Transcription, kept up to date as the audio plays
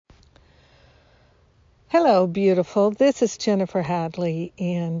Hello, beautiful. This is Jennifer Hadley,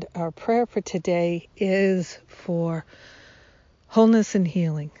 and our prayer for today is for wholeness and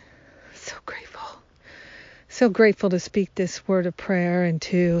healing. So grateful. So grateful to speak this word of prayer and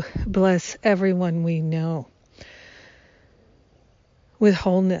to bless everyone we know with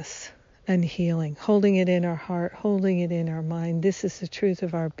wholeness and healing, holding it in our heart, holding it in our mind. This is the truth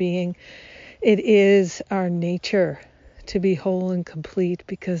of our being. It is our nature to be whole and complete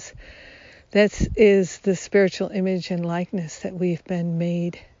because that is the spiritual image and likeness that we've been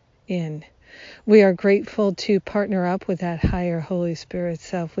made in. We are grateful to partner up with that higher Holy Spirit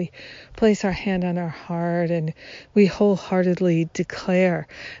self. We place our hand on our heart and we wholeheartedly declare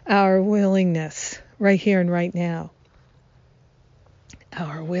our willingness right here and right now.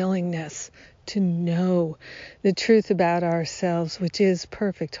 Our willingness to know the truth about ourselves, which is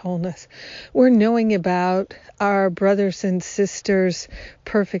perfect wholeness. We're knowing about our brothers and sisters'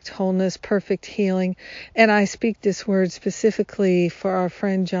 perfect wholeness, perfect healing. And I speak this word specifically for our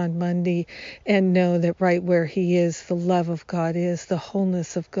friend John Mundy and know that right where he is, the love of God is, the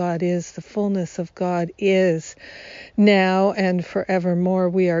wholeness of God is, the fullness of God is. Now and forevermore,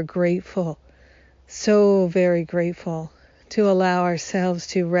 we are grateful, so very grateful, to allow ourselves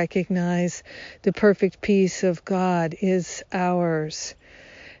to recognize the perfect peace of God is ours.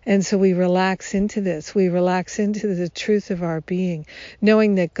 And so we relax into this. We relax into the truth of our being,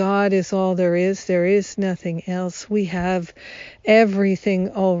 knowing that God is all there is nothing else. We have everything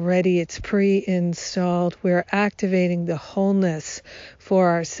already. It's pre-installed. We're activating the wholeness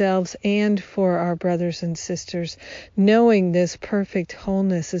for ourselves and for our brothers and sisters, knowing this perfect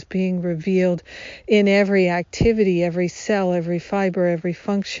wholeness is being revealed in every activity, every cell, every fiber, every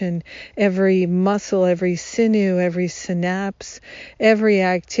function, every muscle, every sinew, every synapse. Every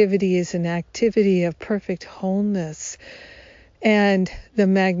activity is an activity of perfect wholeness. And the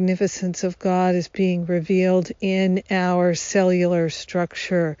magnificence of God is being revealed in our cellular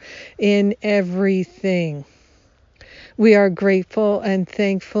structure, in everything. We are grateful and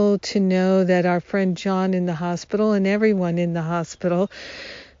thankful to know that our friend John in the hospital and everyone in the hospital,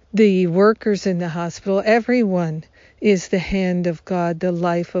 the workers in the hospital, everyone is the hand of God, the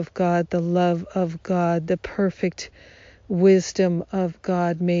life of God, the love of God, the perfect wisdom of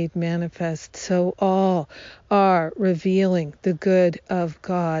God made manifest. So all are revealing the good of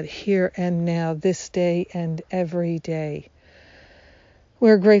God here and now, this day and every day.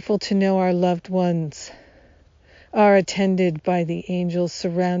 We're grateful to know our loved ones are attended by the angels,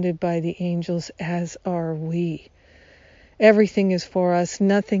 surrounded by the angels, as are we. Everything is for us,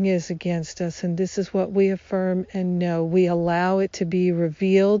 nothing is against us, and this is what we affirm and know. We allow it to be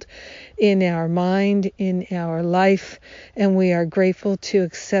revealed in our mind, in our life, and we are grateful to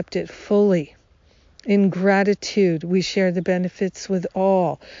accept it fully. In gratitude, we share the benefits with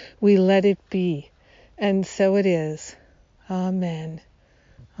all. We let it be, and so it is. Amen.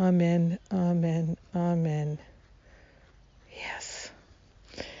 Amen. Amen. Amen. Yes.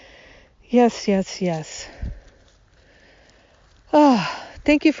 Yes, yes, yes.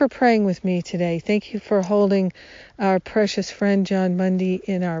 Thank you for praying with me today. Thank you for holding our precious friend John Mundy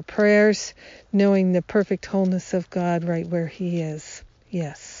in our prayers, knowing the perfect wholeness of God right where he is.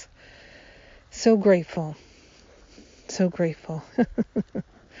 Yes. So grateful. So grateful.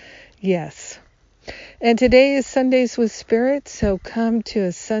 Yes. And today is Sundays with Spirit, so come to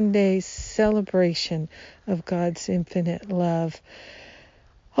a Sunday celebration of God's infinite love.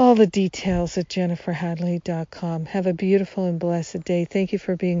 All the details at jenniferhadley.com. Have a beautiful and blessed day. Thank you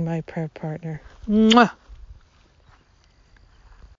for being my prayer partner. Mwah!